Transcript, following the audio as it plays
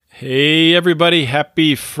Hey everybody,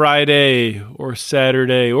 happy Friday or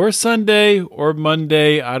Saturday or Sunday or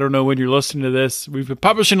Monday. I don't know when you're listening to this. We've been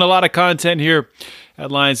publishing a lot of content here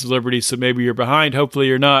at Lions of Liberty, so maybe you're behind. Hopefully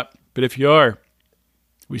you're not. But if you are,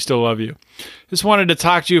 we still love you. Just wanted to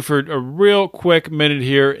talk to you for a real quick minute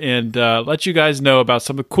here and let you guys know about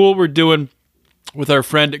something cool we're doing with our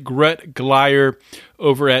friend Gret Glyer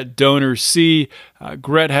over at DonorC.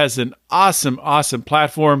 Gret has an awesome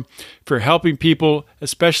platform for helping people,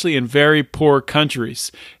 especially in very poor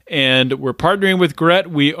countries. And we're partnering with Gret.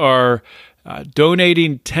 We are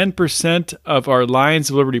donating 10% of our Lions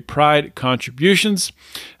of Liberty Pride contributions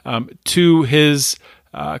to his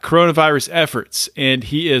coronavirus efforts. And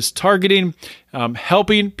he is targeting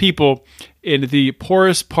helping people in the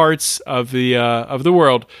poorest parts of the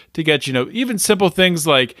world to get, even simple things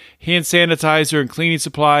like hand sanitizer and cleaning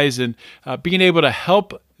supplies and being able to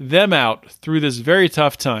help them out through this very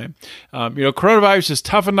tough time. Coronavirus is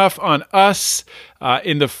tough enough on us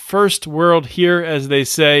in the first world here, as they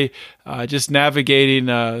say, just navigating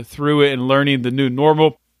through it and learning the new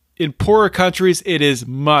normal. In poorer countries, it is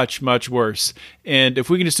much, much worse. And if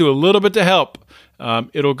we can just do a little bit to help,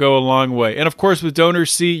 it'll go a long way. And of course, with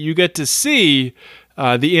DonorC, you get to see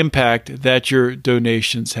the impact that your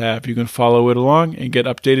donations have. You can follow it along and get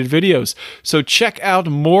updated videos. So check out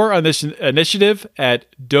more on this initiative at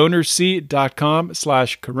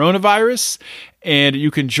donorc.com/coronavirus. And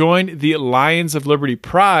you can join the Lions of Liberty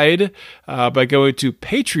Pride by going to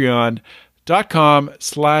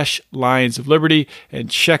patreon.com/Lions of Liberty and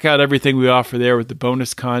check out everything we offer there with the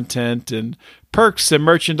bonus content and perks and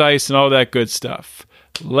merchandise and all that good stuff.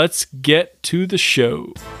 Let's get to the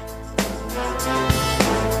show.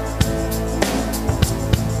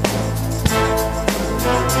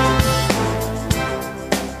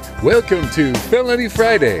 Welcome to Felony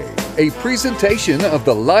Friday, a presentation of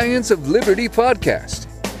the Lions of Liberty podcast.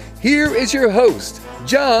 Here is your host,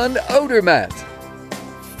 John Odermatt.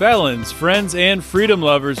 Felons, friends, and freedom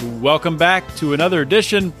lovers, welcome back to another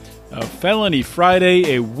edition of Felony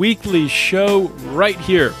Friday, a weekly show right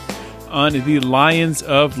here on the Lions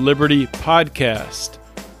of Liberty podcast.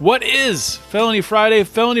 What is Felony Friday?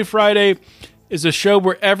 Felony Friday is a show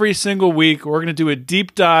where every single week we're going to do a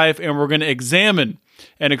deep dive and we're going to examine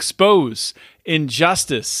and expose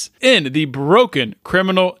injustice in the broken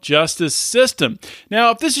criminal justice system. Now,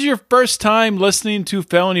 if this is your first time listening to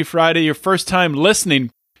Felony Friday, your first time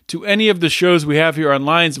listening to any of the shows we have here on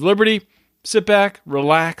Lions of Liberty, sit back,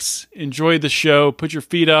 relax, enjoy the show, put your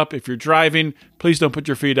feet up. If you're driving, please don't put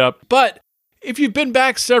your feet up. But if you've been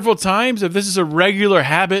back several times, if this is a regular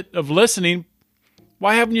habit of listening,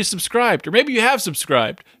 why haven't you subscribed? Or maybe you have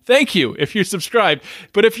subscribed. Thank you if you subscribed.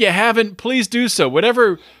 But if you haven't, please do so.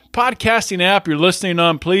 Whatever podcasting app you're listening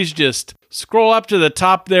on, please just scroll up to the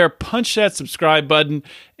top there, punch that subscribe button,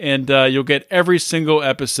 and you'll get every single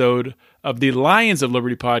episode of the Lions of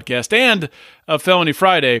Liberty podcast and of Felony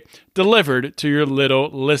Friday delivered to your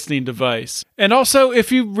little listening device. And also,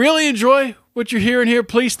 if you really enjoy what you're hearing here,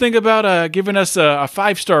 please think about giving us a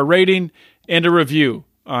 5-star rating and a review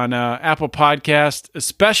on Apple Podcast,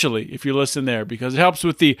 especially if you listen there, because it helps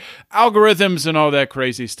with the algorithms and all that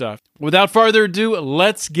crazy stuff. Without further ado,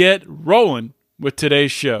 let's get rolling with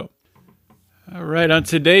today's show. All right, on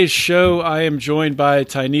today's show, I am joined by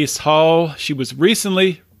Tynice Hall. She was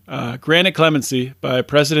recently granted clemency by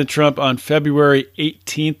President Trump on February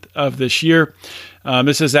 18th of this year.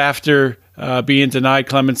 This is after being denied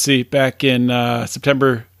clemency back in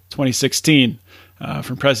September 2016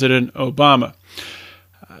 from President Obama.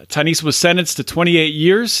 Tynice was sentenced to 28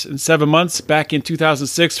 years and 7 months back in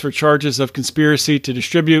 2006 for charges of conspiracy to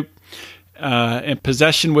distribute and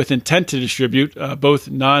possession with intent to distribute, both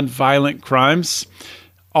nonviolent crimes.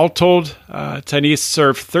 All told, Tynice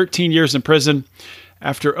served 13 years in prison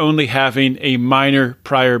after only having a minor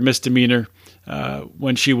prior misdemeanor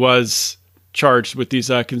when she was charged with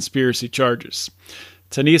these conspiracy charges.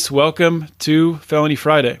 Tynice, welcome to Felony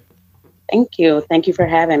Friday. Thank you. Thank you for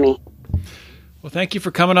having me. Well, thank you for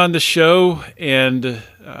coming on the show and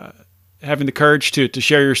having the courage to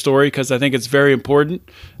share your story, because I think it's very important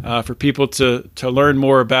for people to learn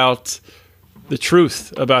more about the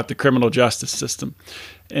truth about the criminal justice system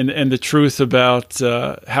and the truth about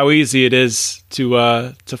how easy it is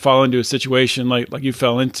to fall into a situation like you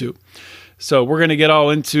fell into. So we're going to get all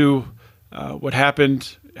into what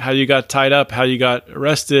happened, how you got tied up, how you got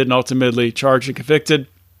arrested and ultimately charged and convicted,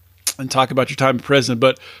 and talk about your time in prison.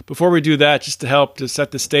 But before we do that, just to help to set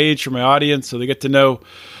the stage for my audience so they get to know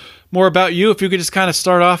more about you, if you could just kind of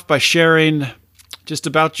start off by sharing just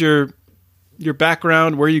about your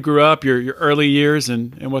background, where you grew up, your early years,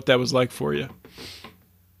 and what that was like for you.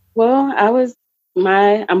 Well, I was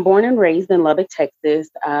I'm born and raised in Lubbock, Texas.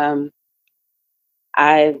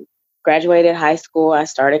 I graduated high school. I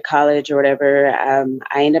started college or whatever.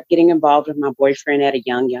 I ended up getting involved with my boyfriend at a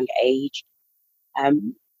young age.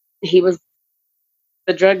 Um, he was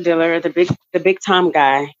the drug dealer, the big time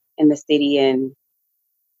guy in the city, and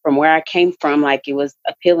from where I came from, like it was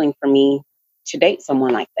appealing for me to date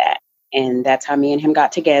someone like that. And that's how me and him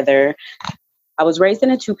got together. I was raised in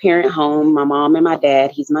a two-parent home, my mom and my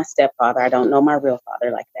dad. He's my stepfather. I don't know my real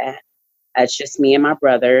father like that. It's just me and my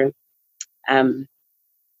brother. Um,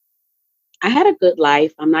 I had a good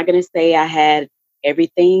life. I'm not going to say I had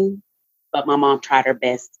everything, but my mom tried her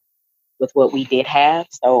best with what we did have.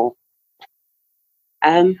 So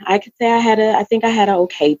I could say I think I had an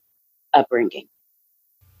okay upbringing.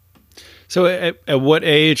 So at what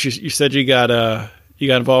age you said you got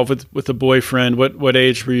involved with a boyfriend? What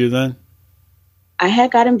age were you then? I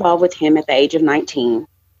had got involved with him at the age of 19.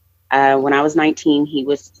 When I was 19, he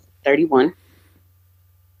was 31.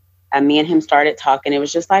 Me and him started talking. It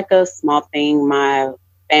was just like a small thing. My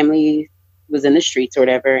family was in the streets or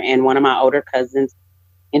whatever, and one of my older cousins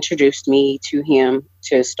introduced me to him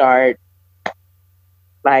to start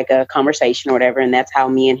like a conversation or whatever, and that's how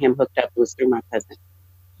me and him hooked up, was through my cousin.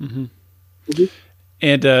 Mm-hmm. Mm-hmm.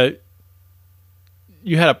 And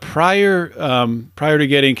you had a prior to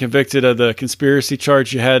getting convicted of the conspiracy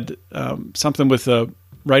charge. You had something with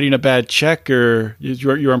writing a bad check, or you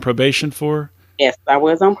were on probation for? Yes, I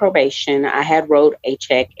was on probation. I had wrote a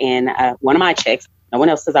check, and one of my checks, no one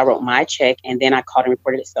else says I wrote my check, and then I caught and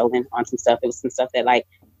reported it stolen on some stuff. It was some stuff that, like,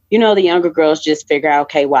 the younger girls just figure out,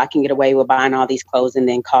 okay, well, I can get away with buying all these clothes and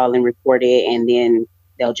then call and report it, and then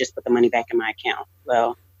they'll just put the money back in my account.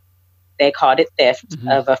 Well, they called it theft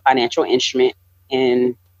of a financial instrument,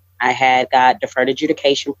 and I had got deferred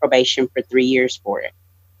adjudication probation for 3 years for it.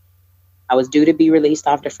 I was due to be released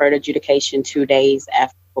off deferred adjudication 2 days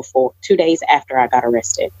after I got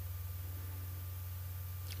arrested.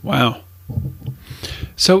 Wow.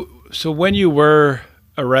 So when you were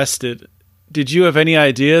arrested, did you have any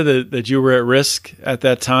idea that you were at risk at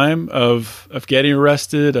that time of getting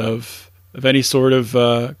arrested, of any sort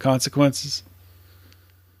of consequences?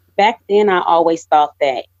 Back then, I always thought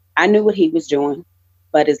that I knew what he was doing,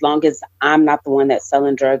 but as long as I'm not the one that's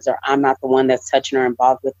selling drugs, or I'm not the one that's touching or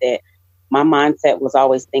involved with it, my mindset was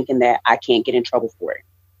always thinking that I can't get in trouble for it.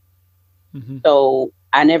 Mm-hmm. So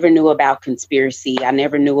I never knew about conspiracy. I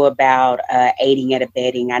never knew about aiding and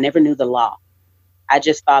abetting. I never knew the law. I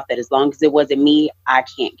just thought that as long as it wasn't me, I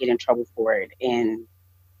can't get in trouble for it. And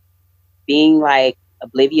being like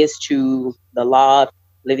oblivious to the law,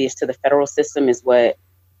 oblivious to the federal system is what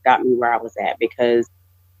got me where I was at. Because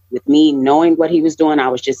with me knowing what he was doing, I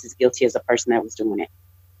was just as guilty as the person that was doing it.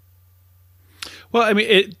 Well, I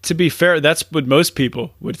mean, to be fair, that's what most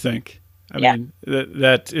people would think. I mean,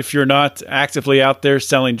 that if you're not actively out there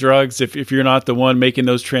selling drugs, if you're not the one making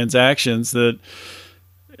those transactions, that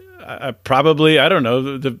probably, I don't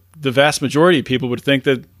know, the vast majority of people would think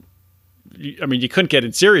that, you couldn't get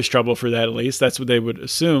in serious trouble for that, at least. That's what they would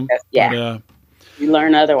assume. Yeah. But, you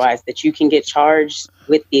learn otherwise, that you can get charged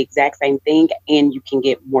with the exact same thing and you can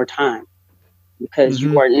get more time, because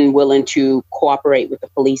you weren't willing to cooperate with the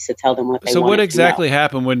police to tell them what they wanted. So what exactly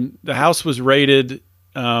happened when the house was raided?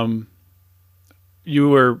 You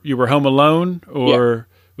were home alone, or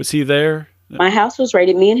was he there? My house was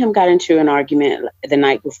raided. Me and him got into an argument the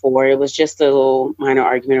night before. It was just a little minor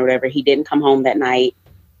argument or whatever. He didn't come home that night.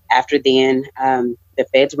 After then, the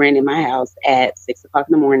feds ran in my house at 6 o'clock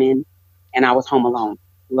in the morning, and I was home alone.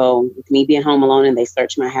 Well, with me being home alone and they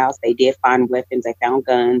searched my house, they did find weapons. They found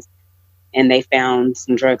guns. And they found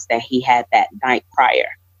some drugs that he had that night prior.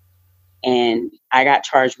 And I got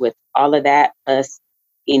charged with all of that, plus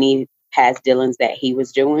any past dealings that he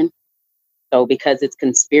was doing. So because it's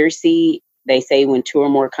conspiracy, they say when two or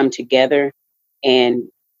more come together and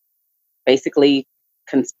basically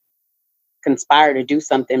conspire to do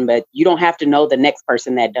something, but you don't have to know the next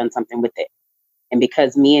person that done something with it. And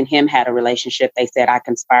because me and him had a relationship, they said I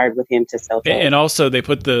conspired with him to sell drugs. And also they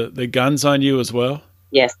put the guns on you as well?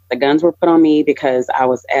 Yes, the guns were put on me because I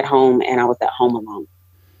was at home and I was at home alone.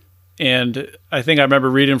 And I think I remember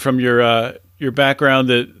reading from your background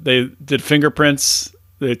that they did fingerprints.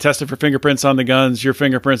 They tested for fingerprints on the guns. Your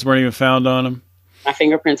fingerprints weren't even found on them. My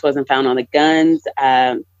fingerprints wasn't found on the guns.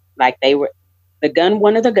 One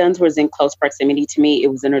of the guns was in close proximity to me.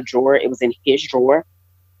 It was in a drawer. It was in his drawer.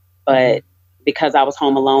 But because I was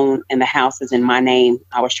home alone and the house is in my name,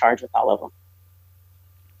 I was charged with all of them.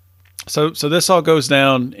 So this all goes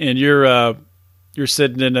down, and you're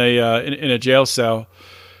sitting in a jail cell.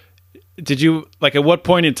 Did you, at what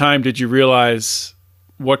point in time did you realize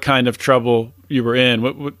what kind of trouble you were in,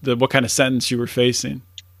 what kind of sentence you were facing.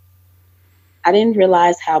 I didn't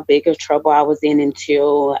realize how big of trouble I was in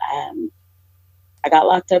until I got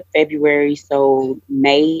locked up February. So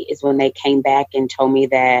May is when they came back and told me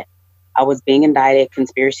that I was being indicted,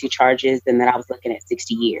 conspiracy charges, and that I was looking at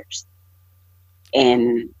 60 years.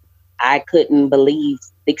 And I couldn't believe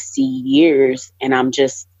 60 years, and I'm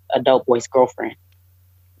just a dope boy's girlfriend.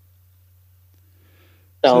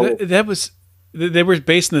 So they were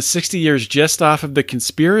basing the 60 years just off of the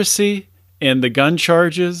conspiracy and the gun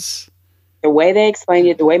charges? The way they explained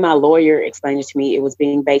it, the way my lawyer explained it to me, it was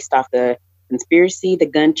being based off the conspiracy, the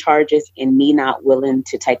gun charges, and me not willing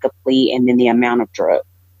to take a plea, and then the amount of drugs.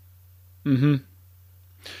 Mm-hmm.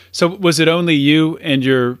 So was it only you and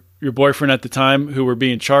your boyfriend at the time who were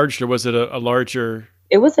being charged, or was it a larger...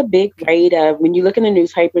 It was a big raid. When you look in the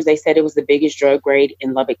newspapers, they said it was the biggest drug raid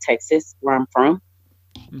in Lubbock, Texas, where I'm from.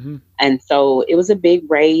 Mm-hmm. And so it was a big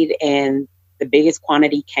raid, and the biggest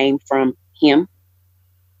quantity came from him.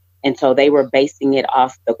 And so they were basing it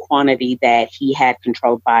off the quantity that he had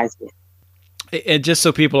controlled buys with. And just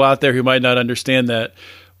so people out there who might not understand that,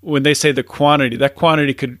 when they say the quantity, that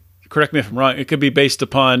quantity could, correct me if I'm wrong, it could be based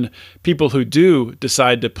upon people who do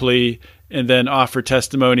decide to plea and then offer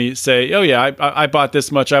testimony, say, oh yeah, I bought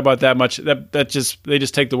this much, I bought that much. They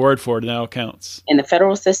just take the word for it, and now it counts. In the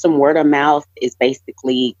federal system, word of mouth is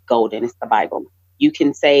basically golden. It's the Bible. You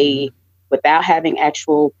can say, without having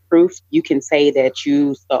actual proof, you can say that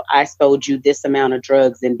I sold you this amount of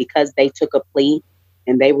drugs, and because they took a plea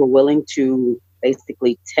and they were willing to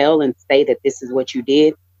basically tell and say that this is what you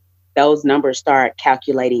did, those numbers start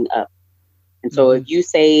calculating up. And so if you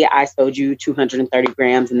say I sold you 230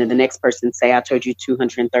 grams, and then the next person say I told you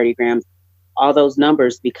 230 grams, all those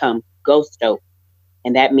numbers become ghost dope.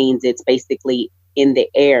 And that means it's basically in the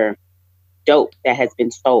air dope that has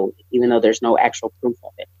been sold, even though there's no actual proof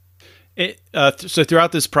of it. So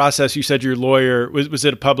throughout this process, you said your lawyer, was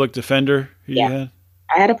it a public defender who you had?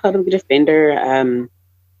 I had a public defender.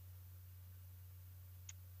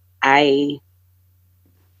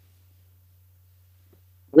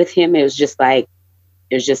 With him, it was just let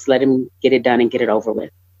him get it done and get it over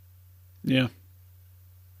with. Yeah.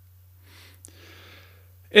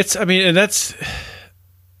 It's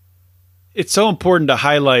so important to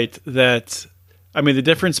highlight that, the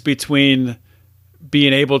difference between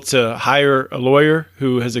being able to hire a lawyer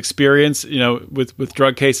who has experience, with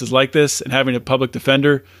drug cases like this, and having a public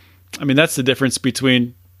defender. That's the difference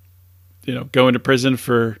between, going to prison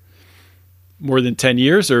for more than 10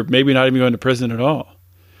 years, or maybe not even going to prison at all.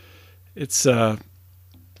 It's an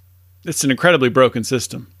incredibly broken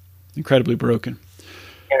system. Incredibly broken.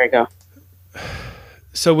 There we go.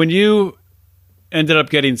 So when you ended up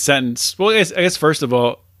getting sentenced, well, I guess first of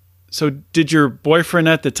all, so did your boyfriend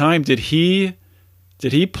at the time, did he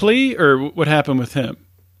plea, or what happened with him?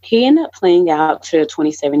 He ended up pleading out to a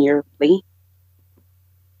 27-year plea.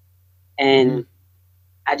 And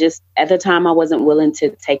I just, at the time, I wasn't willing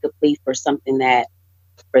to take a plea for something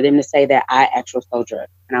for them to say that I actually sold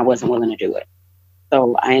drugs, and I wasn't willing to do it.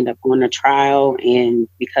 So I ended up going to trial, and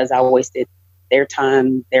because I wasted their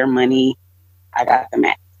time, their money, I got the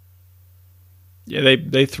max. Yeah,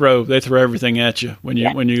 they throw everything at you when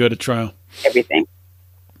you go to trial. Everything.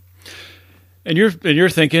 And you're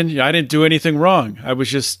thinking, I didn't do anything wrong. I was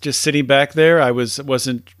just sitting back there. I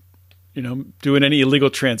wasn't doing any illegal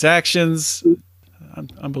transactions.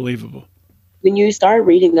 Unbelievable. When you start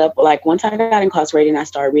reading up, like once I got incarcerated and I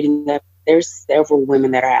started reading up, there's several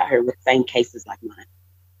women that are out here with same cases like mine.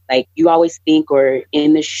 Like you always think, or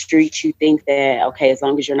in the streets, you think that, okay, as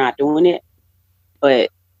long as you're not doing it,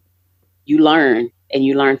 but you learn, and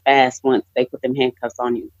you learn fast once they put them handcuffs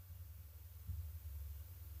on you.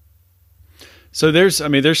 So there's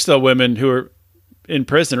still women who are in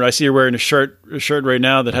prison. Right? I see you're wearing a shirt right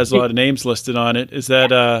now that has a lot of names listed on it. Is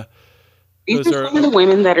that, these are some of the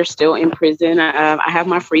women that are still in prison. I have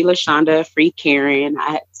my free LaShonda, free Karen.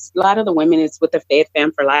 A lot of the women is with the Fed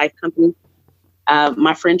Fam for Life company.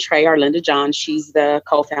 My friend Trey, Arlinda John, she's the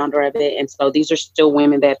co-founder of it. And so these are still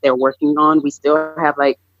women that they're working on. We still have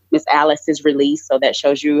like Miss Alice's release, so that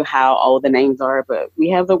shows you how old the names are. But we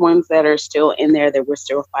have the ones that are still in there that we're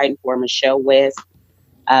still fighting for. Michelle West,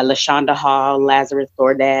 LaShonda Hall, Lazarus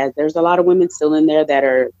Ordaz. There's a lot of women still in there that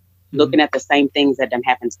are looking at the same things that done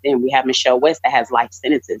happened to them. We have Michelle West that has life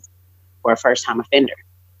sentences for a first-time offender.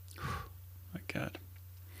 My God.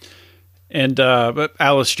 And but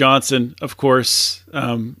Alice Johnson, of course,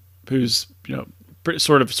 who's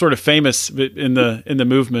sort of famous in the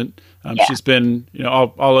movement. She's been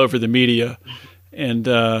all over the media. And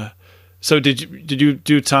so did you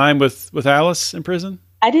do time with Alice in prison?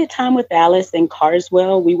 I did time with Alice in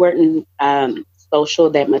Carswell. We weren't social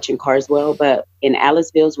that much in Carswell, but in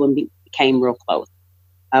Aliceville is when we became real close.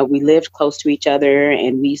 We lived close to each other,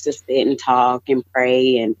 and we used to sit and talk and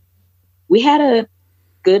pray. And we had a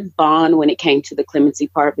good bond when it came to the clemency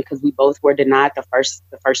part because we both were denied the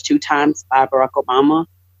first two times by Barack Obama.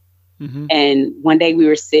 Mm-hmm. And one day we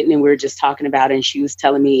were sitting and we were just talking about it, and she was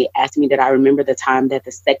asking me that I remember the time that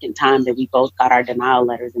the second time that we both got our denial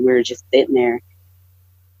letters, and we were just sitting there.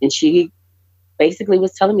 And she basically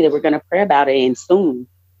was telling me that we're going to pray about it and soon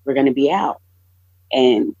we're going to be out.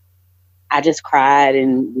 And I just cried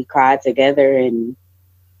and we cried together, and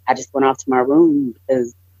I just went off to my room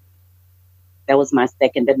because that was my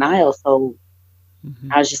second denial. So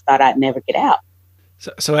Mm-hmm. I just thought I'd never get out.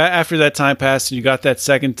 So after that time passed and you got that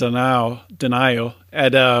second denial,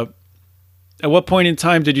 at what point in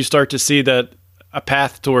time did you start to see that a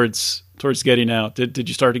path towards getting out? Did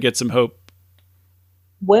you start to get some hope?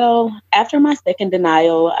 Well, after my second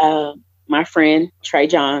denial, my friend Trey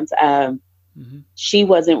Johns, Mm-hmm. she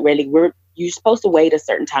wasn't really, you're supposed to wait a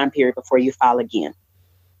certain time period before you file again.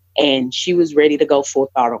 And she was ready to go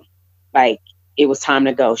full throttle. Like, it was time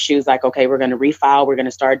to go. She was like, okay, we're going to refile. We're going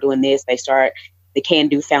to start doing this. The Can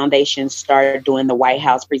Do Foundation started doing the White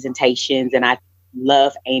House presentations. And I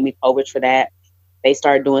love Amy Povich for that. They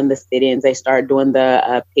started doing the sit-ins. They started doing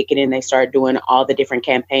the picketing. They started doing all the different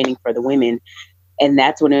campaigning for the women. And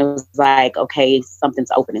that's when it was like, okay,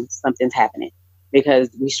 something's opening. Something's happening. Because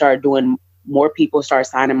we started doing, more people started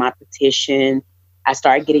signing my petition. I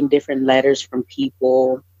started getting different letters from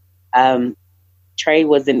people. Trey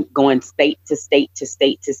wasn't going state to state to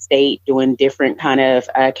state to state, doing different kind of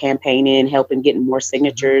campaigning, helping getting more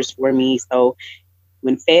signatures for me. So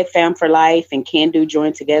when Fed Fam for Life and Can Do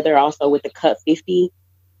joined together, also with the Cut 50,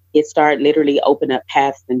 it started literally opening up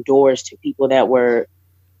paths and doors to people that were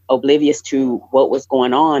oblivious to what was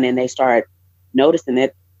going on. And they started noticing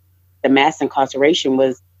that the mass incarceration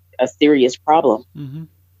was a serious problem. Mm-hmm.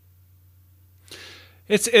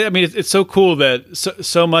 It's so cool that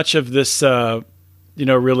so much of this,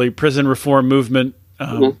 really prison reform movement,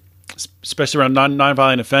 Mm-hmm. especially around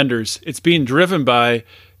nonviolent offenders, it's being driven by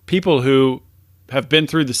people who have been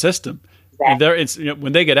through the system. Exactly. And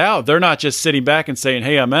when they get out, they're not just sitting back and saying,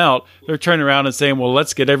 "Hey, I'm out." They're turning around and saying, "Well,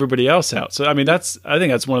 let's get everybody else out." So, I think that's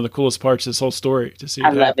one of the coolest parts of this whole story to see. I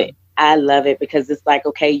love it. I love it because it's like,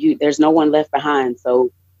 okay, there's no one left behind.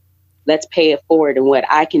 So let's pay it forward. And what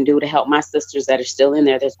I can do to help my sisters that are still in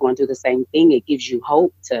there that's going through the same thing, it gives you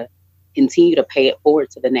hope to continue to pay it forward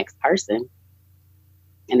to the next person.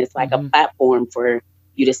 And it's like Mm-hmm. a platform for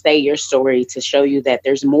you to say your story, to show you that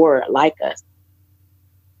there's more like us.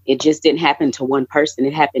 It just didn't happen to one person.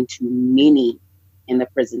 It happened to many in the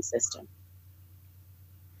prison system.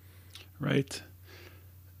 Right.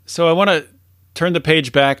 So I want to turn the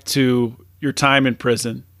page back to your time in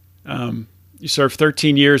prison. You served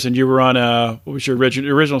 13 years and you were on what was your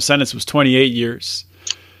original sentence was 28 years.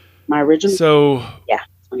 My original? So,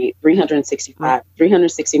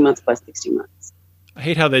 360 months plus 60 months. I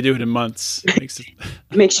hate how they do it in months. It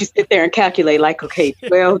makes you sit there and calculate like, okay,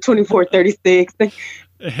 12, 24, 36.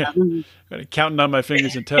 Yeah, counting on my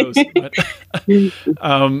fingers and toes. But,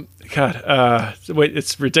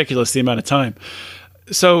 it's ridiculous the amount of time.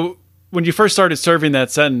 So when you first started serving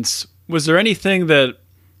that sentence, was there anything that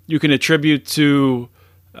you can attribute to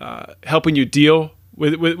helping you deal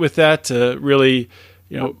with that, to really,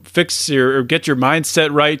 fix or get your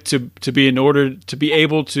mindset right to be in order to be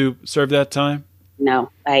able to serve that time?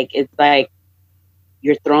 No, it's like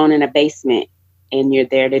you're thrown in a basement and you're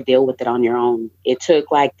there to deal with it on your own. It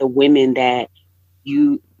took like the women that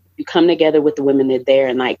you come together with the women that are there,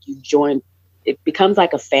 and like you join, it becomes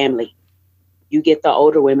like a family. You get the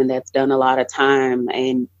older women that's done a lot of time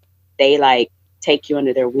and they like take you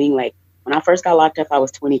under their wing. Like when I first got locked up, I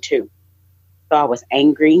was 22. So I was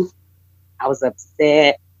angry. I was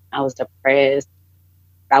upset. I was depressed.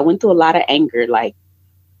 I went through a lot of anger, like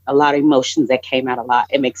a lot of emotions that came out a lot.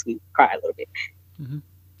 It makes me cry a little bit. Mm-hmm.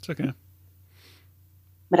 It's okay.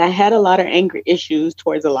 But I had a lot of anger issues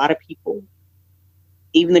towards a lot of people,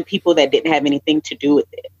 even the people that didn't have anything to do with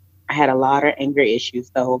it. I had a lot of anger issues.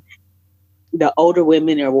 So the older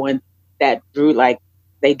women are ones that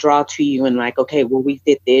they draw to you and like, okay, well, we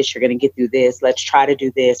did this. You're going to get through this. Let's try to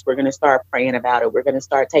do this. We're going to start praying about it. We're going to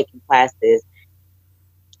start taking classes.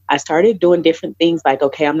 I started doing different things like,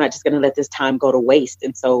 okay, I'm not just going to let this time go to waste.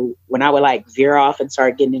 And so when I would like veer off and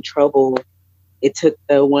start getting in trouble, it took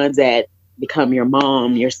the ones that become your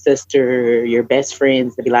mom, your sister, your best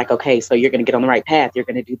friends to be like, okay, so you're going to get on the right path. You're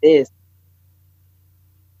going to do this.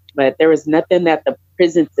 But there was nothing that the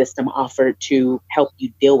prison system offered to help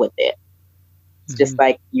you deal with it. It's just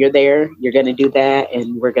like, you're there, you're going to do that,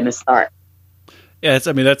 and we're going to start. Yeah,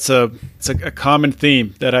 it's a common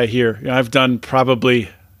theme that I hear. I've done probably,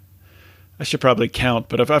 I should probably count,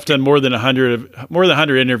 but I've done more than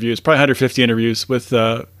 100 interviews, probably 150 interviews with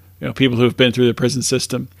people who have been through the prison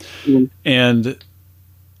system, and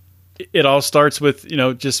it all starts with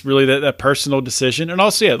just really that personal decision, and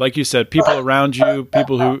also, yeah, like you said, people around you,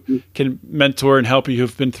 people who can mentor and help you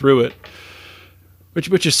who've been through it,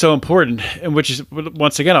 which is so important, and which is,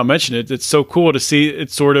 once again, I'll mention it. It's so cool to see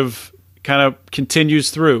it sort of kind of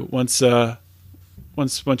continues through once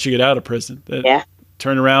you get out of prison.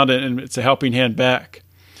 Turn around and it's a helping hand back.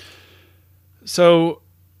 So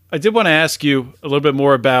I did want to ask you a little bit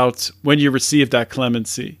more about when you received that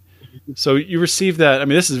clemency. So you received that. I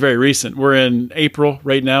mean, this is very recent. We're in April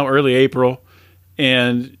right now, early April,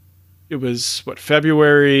 and it was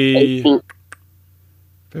February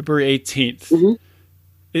 18th.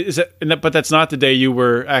 Is that? But that's not the day you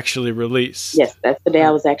were actually released. Yes, that's the day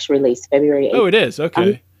I was actually released, February 8th. Oh, it is?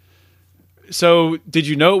 Okay. So did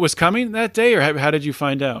you know it was coming that day, or how did you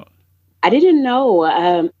find out? I didn't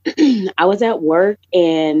know. I was at work,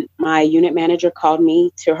 and my unit manager called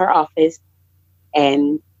me to her office.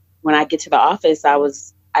 And when I get to the office, I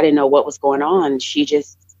didn't know what was going on. She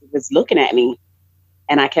just was looking at me,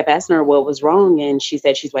 and I kept asking her what was wrong. And she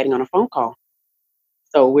said she's waiting on a phone call.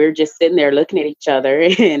 So we're just sitting there looking at each other,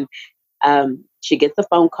 and she gets the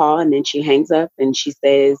phone call, and then she hangs up, and she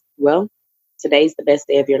says, "Well, today's the best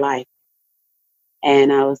day of your life."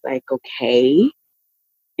 And I was like, "Okay."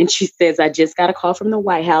 And she says, "I just got a call from the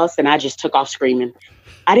White House," and I just took off screaming.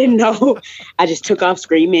 I didn't know. I just took off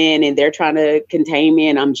screaming, and they're trying to contain me,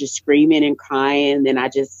 and I'm just screaming and crying. Then I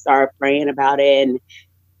just started praying about it, and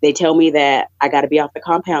they tell me that I got to be off the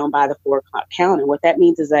compound by the 4:00 count. And what that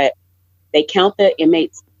means is that they count the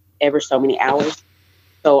inmates ever so many hours.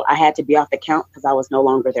 So I had to be off the count because I was no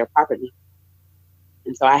longer their property.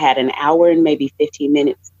 And so I had an hour and maybe 15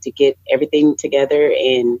 minutes to get everything together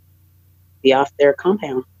and be off their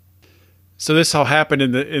compound. So this all happened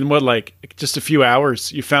in what, like just a few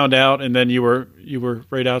hours? You found out, and then you were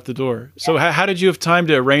right out the door. So how did you have time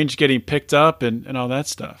to arrange getting picked up and all that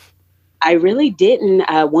stuff? I really didn't.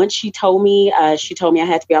 Once she told me I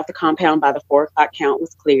had to be off the compound by the 4:00 count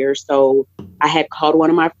was clear. So I had called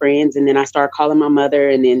one of my friends, and then I started calling my mother,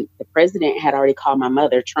 and then the president had already called my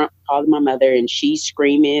mother. Trump called my mother, and she's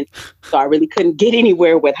screaming. So I really couldn't get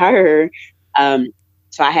anywhere with her.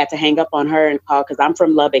 So I had to hang up on her and call, because I'm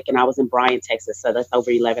from Lubbock and I was in Bryan, Texas. So that's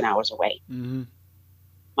over 11 hours away.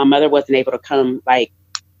 My mother wasn't able to come,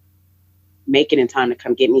 make it in time to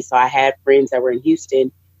come get me. So I had friends that were in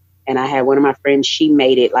Houston. And I had one of my friends, she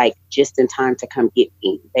made it just in time to come get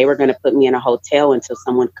me. They were going to put me in a hotel until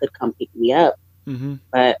someone could come pick me up.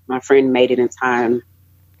 But my friend made it in time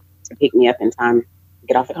to pick me up in time to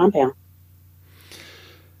get off the compound.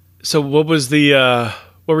 So what were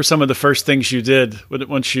some of the first things you did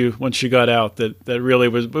once you got out that really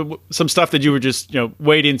was some stuff that you were just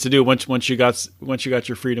waiting to do once you got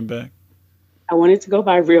your freedom back? I wanted to go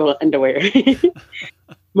buy real underwear.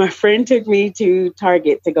 My friend took me to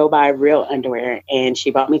Target to go buy real underwear, and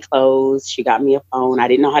she bought me clothes. She got me a phone. I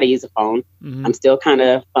didn't know how to use a phone. I'm still kind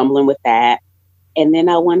of fumbling with that. And then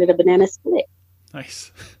I wanted a banana split.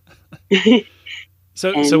 Nice.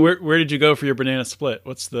 So where did you go for your banana split?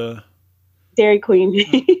 What's the Dairy Queen?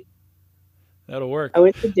 That'll work. I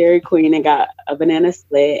went to Dairy Queen and got a banana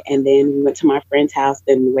split, and then we went to my friend's house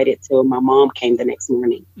and waited till my mom came the next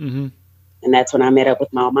morning. And that's when I met up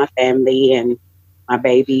with all my family, and my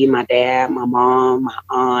baby, my dad, my mom, my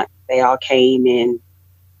aunt. They all came, and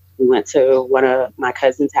we went to one of my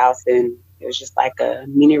cousin's house, and it was just like a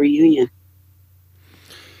mini reunion.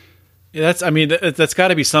 Yeah, that's got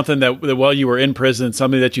to be something that while you were in prison,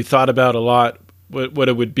 something that you thought about a lot, what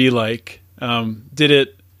it would be like. Was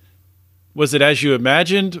it as you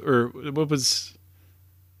imagined, or what was?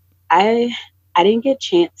 I didn't get a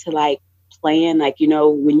chance to plan,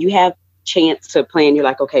 when you have chance to plan, you're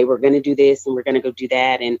like, okay, we're going to do this and we're going to go do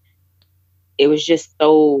that. And it was just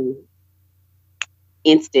so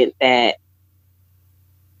instant that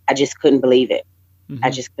I just couldn't believe it.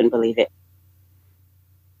 I just couldn't believe it.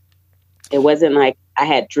 It wasn't like I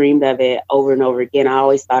had dreamed of it over and over again. I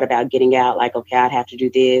always thought about getting out, okay, I'd have to do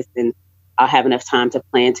this, and I'll have enough time to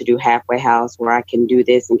plan to do halfway house where I can do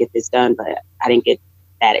this and get this done. But I didn't get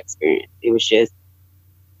that experience. It was just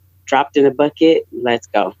dropped in a bucket. Let's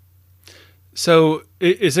go. So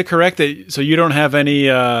is it correct that you don't have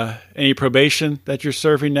any probation that you're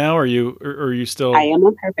serving now? Or are you still? I am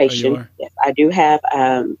on probation. Oh, yes, I do have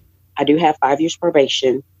 5 years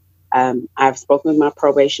probation. I've spoken with my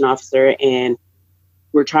probation officer, and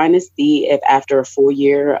we're trying to see if after a full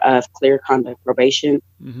year of clear conduct probation,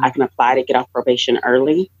 Mm-hmm. I can apply to get off probation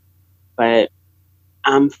early. But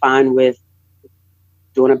I'm fine with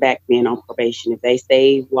doing it back being on probation. If they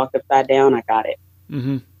say walk upside down, I got it.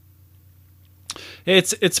 Mm-hmm.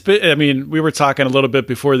 It's been, I mean, we were talking a little bit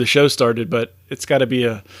before the show started, but it's got to be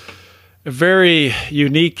a very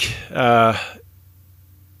unique, I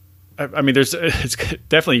mean, it's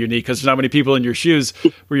definitely unique because there's not many people in your shoes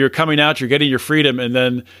where you're coming out, you're getting your freedom, and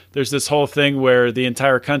then there's this whole thing where the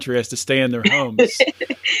entire country has to stay in their homes.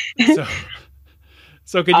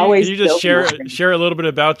 So can you just share a little bit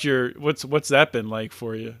about what's that been like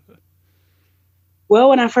for you? Well,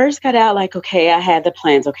 when I first got out, like, okay, I had the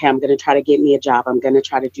plans. Okay, I'm going to try to get me a job. I'm going to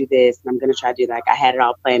try to do this. And I'm going to try to do that. Like, I had it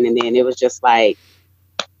all planned. And then it was just like,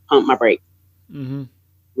 pump my brakes. Mm-hmm.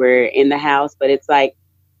 We're in the house, but it's like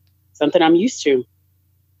something I'm used to.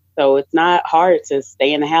 So it's not hard to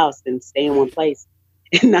stay in the house and stay in one place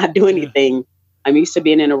and not do anything. Yeah. I'm used to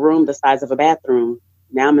being in a room the size of a bathroom.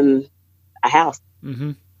 Now I'm in a house.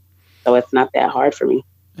 Mm-hmm. So it's not that hard for me.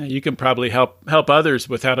 You can probably help others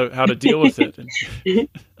with how to deal with it.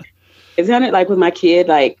 It's kind of like with my kid,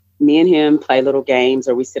 like me and him play little games,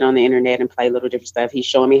 or we sit on the internet and play little different stuff. He's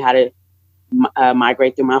showing me how to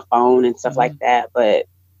migrate through my phone and stuff like that. But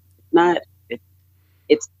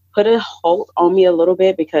it's put a hold on me a little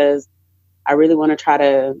bit because I really want to try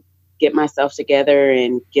to get myself together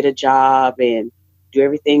and get a job and do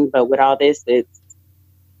everything. But with all this, it's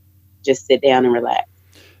just sit down and relax.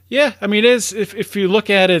 Yeah, I mean, it is, if you look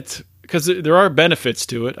at it, because there are benefits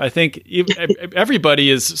to it. I think everybody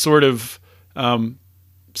is sort of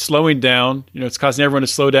slowing down. You know, it's causing everyone to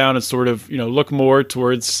slow down and sort of, you know, look more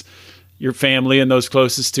towards your family and those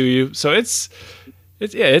closest to you. So it's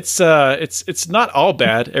not all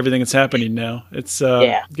bad, everything that's happening now. It's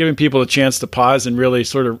giving people a chance to pause and really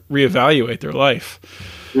sort of reevaluate their life.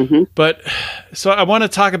 Mm-hmm. But so I want to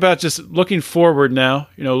talk about just looking forward now.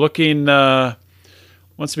 You know, looking.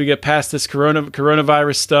 Once we get past this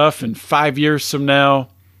coronavirus stuff, and 5 years from now,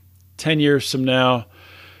 10 years from now,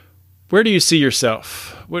 where do you see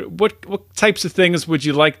yourself? What types of things would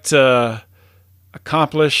you like to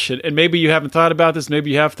accomplish? And maybe you haven't thought about this.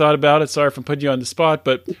 Maybe you have thought about it. Sorry if I'm putting you on the spot,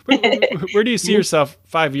 but where do you see yourself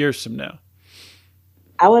 5 years from now?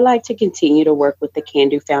 I would like to continue to work with the Can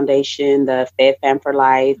Do Foundation, the Fed Fam for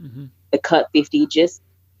Life, the Cut 50.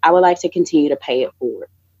 I would like to continue to pay it forward.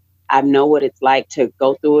 I know what it's like to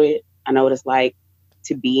go through it. I know what it's like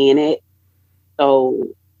to be in it.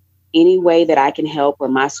 So any way that I can help, or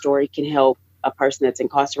my story can help a person that's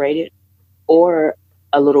incarcerated or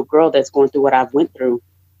a little girl that's going through what I've went through,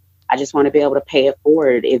 I just want to be able to pay it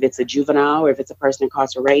forward. If it's a juvenile, or if it's a person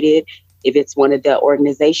incarcerated, if it's one of the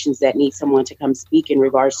organizations that needs someone to come speak in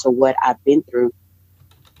regards to what I've been through,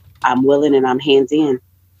 I'm willing and I'm hands in.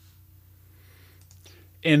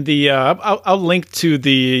 And I'll link to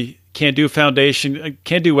the Can Do Foundation.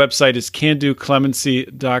 Can Do website is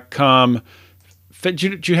candoclemency.com.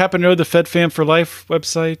 Do you happen to know the Fed Fam for Life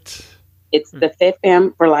website? It's the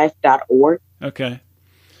fedfamforlife.org. Okay.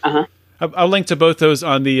 Uh-huh. I'll link to both those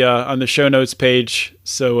on the show notes page,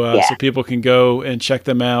 so people can go and check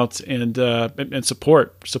them out and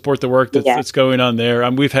support the work that's going on there.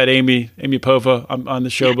 We've had Amy Pova on the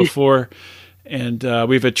show before, and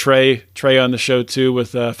we've had Trey on the show too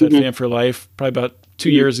with Fed Fam for Life, probably about 2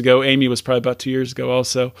 years ago. Amy was probably about 2 years ago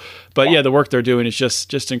also. But the work they're doing is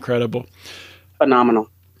just incredible. Phenomenal.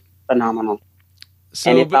 So,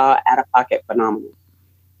 and it's all out of pocket phenomenal.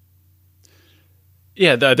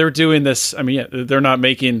 Yeah, they're doing this. I mean, they're not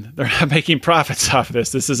making profits off of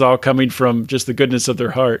this. This is all coming from just the goodness of their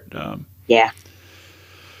heart.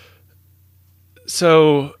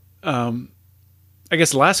 So, I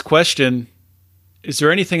guess last question: is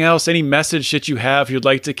there anything else, any message that you have you'd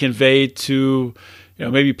like to convey to,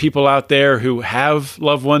 maybe people out there who have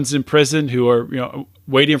loved ones in prison who are,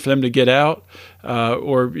 waiting for them to get out,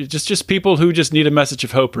 or just people who just need a message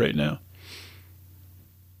of hope right now?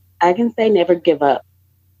 I can say never give up.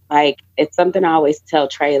 Like, it's something I always tell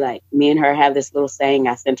Trey, like, me and her have this little saying.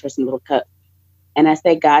 I sent her some little cups. And I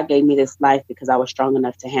say, God gave me this life because I was strong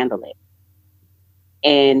enough to handle it.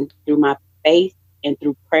 And through my faith and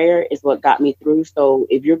through prayer is what got me through. So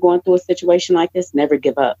if you're going through a situation like this, never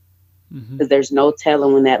give up. Because there's no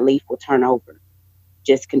telling when that leaf will turn over.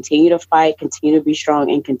 Just continue to fight, continue to be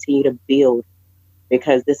strong, and continue to build.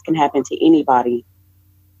 Because this can happen to anybody.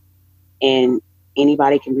 And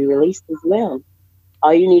anybody can be released as well.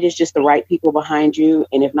 All you need is just the right people behind you.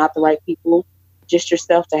 And if not the right people, just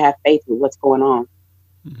yourself to have faith with what's going on.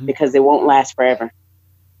 Because it won't last forever.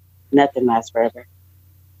 Nothing lasts forever.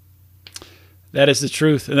 That is the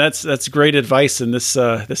truth. And that's great advice in this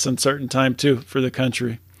uncertain time too for the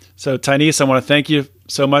country. So Tynice, I want to thank you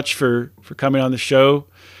so much for coming on the show,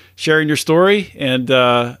 sharing your story. And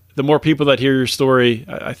the more people that hear your story,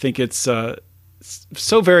 I think it's so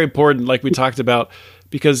very important, like we talked about,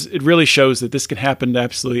 because it really shows that this can happen to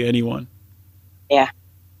absolutely anyone. Yeah.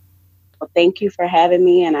 Well, thank you for having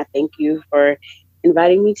me, and I thank you for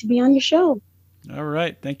inviting me to be on your show. All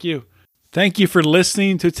right. Thank you. Thank you for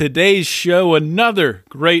listening to today's show, another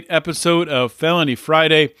great episode of Felony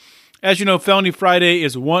Friday. As you know, Felony Friday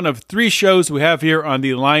is one of 3 shows we have here on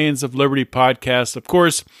the Lions of Liberty podcast. Of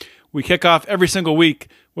course, we kick off every single week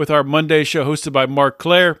with our Monday show hosted by Mark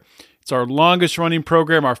Claire. It's our longest running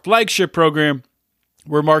program, our flagship program,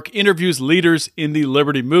 where Mark interviews leaders in the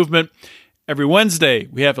Liberty movement. Every Wednesday,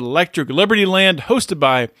 we have Electric Liberty Land hosted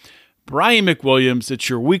by Brian McWilliams. It's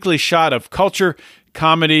your weekly shot of culture,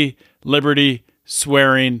 comedy, liberty,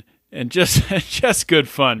 swearing, and just good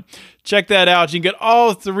fun. Check that out. You can get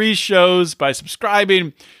all 3 shows by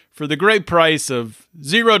subscribing for the great price of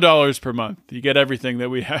 $0 per month. You get everything that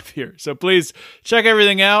we have here. So please check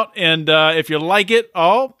everything out. And if you like it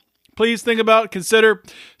all, please consider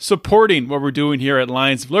supporting what we're doing here at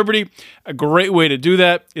Lions of Liberty. A great way to do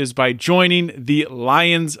that is by joining the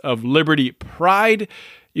Lions of Liberty Pride.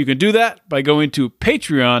 You can do that by going to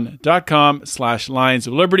patreon.com/Lions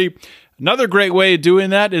of Liberty. Another great way of doing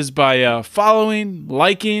that is by following,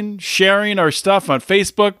 liking, sharing our stuff on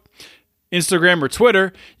Facebook, Instagram, or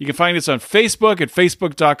Twitter. You can find us on Facebook at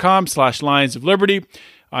facebook.com/Lions of Liberty.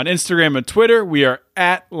 On Instagram and Twitter, we are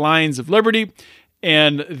at Lions of Liberty.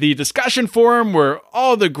 And the discussion forum where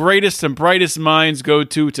all the greatest and brightest minds go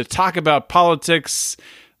to talk about politics,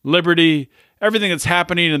 liberty, everything that's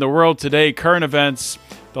happening in the world today, current events,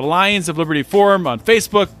 the Lions of Liberty Forum on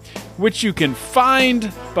Facebook, which you can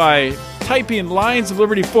find by typing Lions of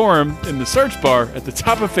Liberty Forum in the search bar at the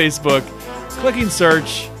top of Facebook, clicking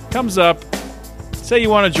search, comes up, say you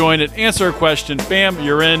want to join it, answer a question, bam,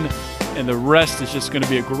 you're in, and the rest is just going to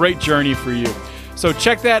be a great journey for you. So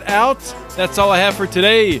check that out. That's all I have for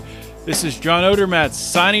today. This is John Odermatt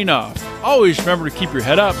signing off. Always remember to keep your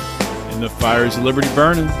head up and the fires of liberty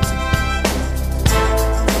burning.